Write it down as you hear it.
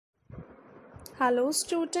Hello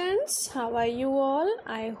students, how are you all?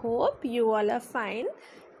 I hope you all are fine,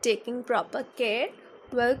 taking proper care.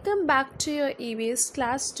 Welcome back to your EVS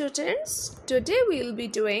class students. Today we will be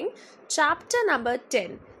doing chapter number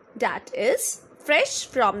 10, that is fresh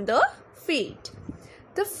from the field.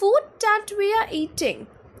 The food that we are eating,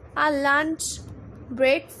 our lunch,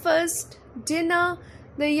 breakfast, dinner,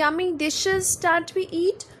 the yummy dishes that we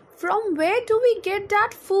eat, from where do we get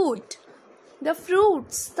that food? The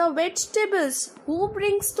fruits, the vegetables. Who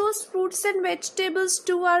brings those fruits and vegetables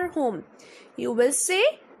to our home? You will say,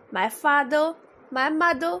 my father, my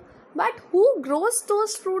mother. But who grows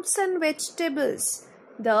those fruits and vegetables?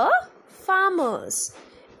 The farmers.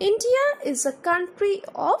 India is a country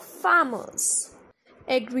of farmers.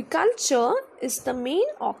 Agriculture is the main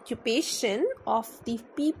occupation of the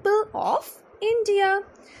people of India.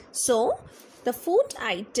 So, the food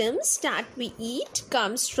items that we eat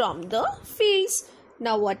comes from the fields.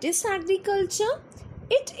 Now, what is agriculture?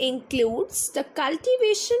 It includes the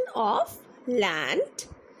cultivation of land,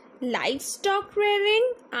 livestock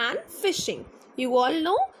rearing and fishing. You all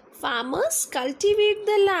know farmers cultivate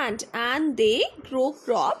the land and they grow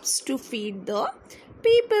crops to feed the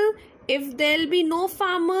people. If there will be no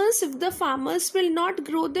farmers, if the farmers will not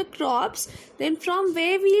grow the crops, then from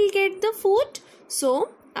where we will get the food? So,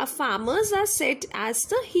 our farmers are set as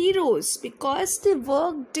the heroes because they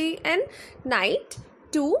work day and night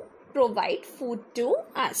to provide food to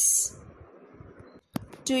us.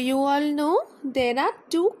 Do you all know there are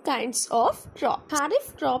two kinds of crops?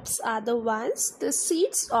 Kharif crops are the ones, the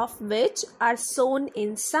seeds of which are sown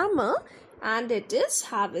in summer and it is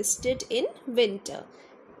harvested in winter.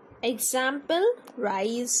 Example,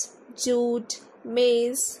 rice, jute,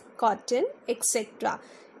 maize, cotton, etc.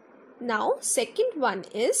 Now, second one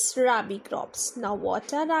is Rabi crops. Now,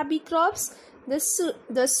 what are Rabi crops? The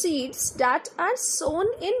seeds that are sown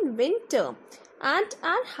in winter and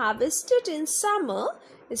are harvested in summer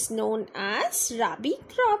is known as Rabi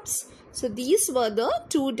crops. So, these were the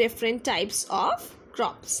two different types of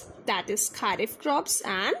crops. That is Kharif crops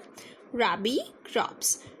and Rabi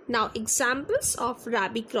crops. Now, examples of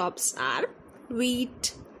Rabi crops are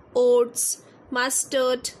wheat, oats,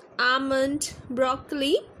 mustard, almond,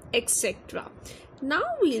 broccoli, etc. Now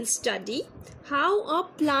we'll study how a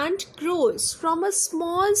plant grows from a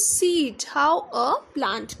small seed. How a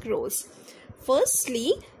plant grows.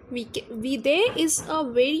 Firstly, there is a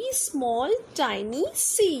very small tiny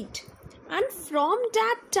seed, and from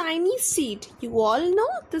that tiny seed, you all know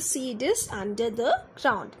the seed is under the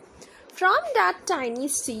ground. From that tiny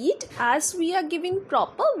seed, as we are giving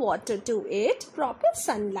proper water to it, proper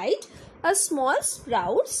sunlight, a small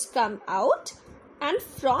sprouts come out. And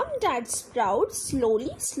from that sprout,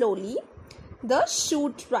 slowly, the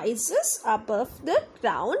shoot rises above the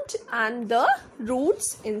ground and the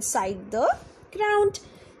roots inside the ground.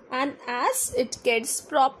 And as it gets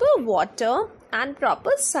proper water and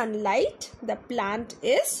proper sunlight, the plant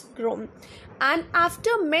is grown. And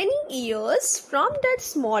after many years, from that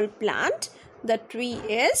small plant, the tree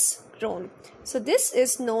is grown. So this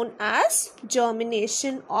is known as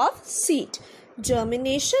germination of seed.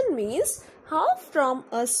 Germination means how from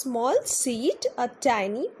a small seed a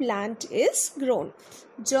tiny plant is grown.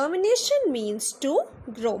 Germination means to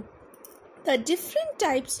grow. The different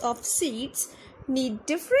types of seeds need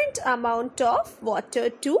different amount of water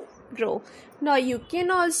to grow. Now you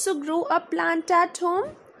can also grow a plant at home.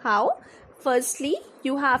 How? Firstly,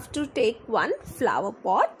 you have to take one flower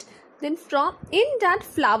pot. Then in that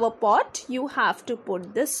flower pot you have to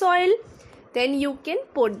put the soil. Then you can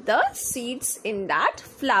put the seeds in that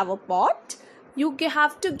flower pot. You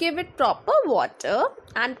have to give it proper water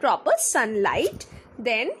and proper sunlight.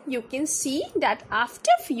 Then you can see that after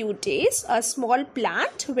few days a small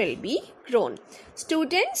plant will be grown.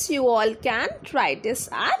 Students, you all can try this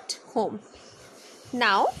at home.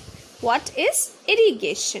 Now, what is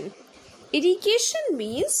irrigation? Irrigation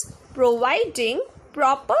means providing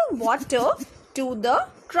proper water to the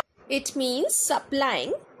crop. It means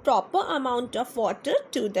supplying proper amount of water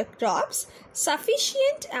to the crops.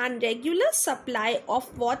 Sufficient and regular supply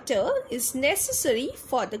of water is necessary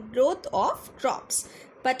for the growth of crops.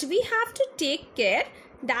 But we have to take care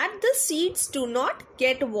that the seeds do not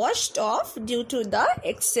get washed off due to the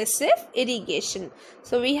excessive irrigation.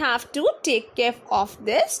 So we have to take care of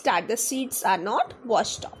this, that the seeds are not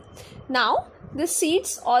washed off. Now, the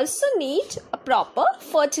seeds also need a proper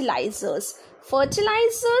fertilizers.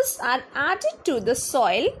 Fertilizers are added to the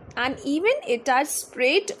soil and even it are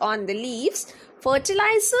sprayed on the leaves.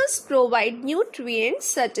 Fertilizers provide nutrients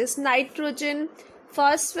such as nitrogen,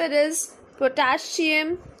 phosphorus,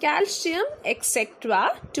 potassium, calcium, etc.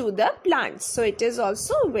 to the plants. So it is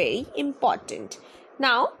also very important.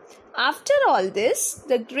 Now, after all this,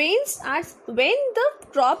 when the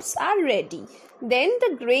crops are ready, then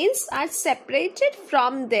the grains are separated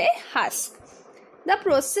from their husk. The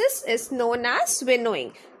process is known as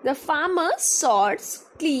winnowing. The farmer sorts,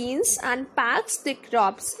 cleans and packs the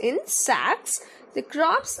crops in sacks. The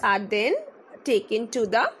crops are then taken to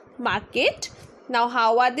the market. Now,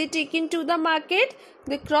 how are they taken to the market?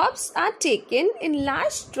 The crops are taken in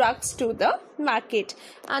large trucks to the market,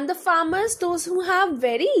 and the farmers, those who have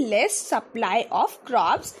very less supply of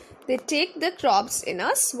crops, they take the crops in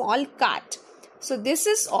a small cart. So this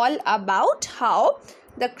is all about how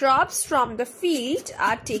the crops from the field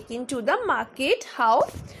are taken to the market, how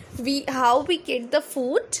we get the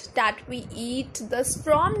food that we eat,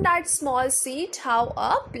 from that small seed, how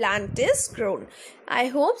a plant is grown. I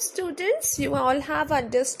hope students, you all have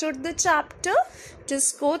understood the chapter.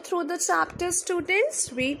 Just go through the chapter,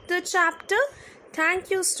 students. Read the chapter. Thank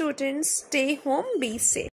you, students. Stay home. Be safe.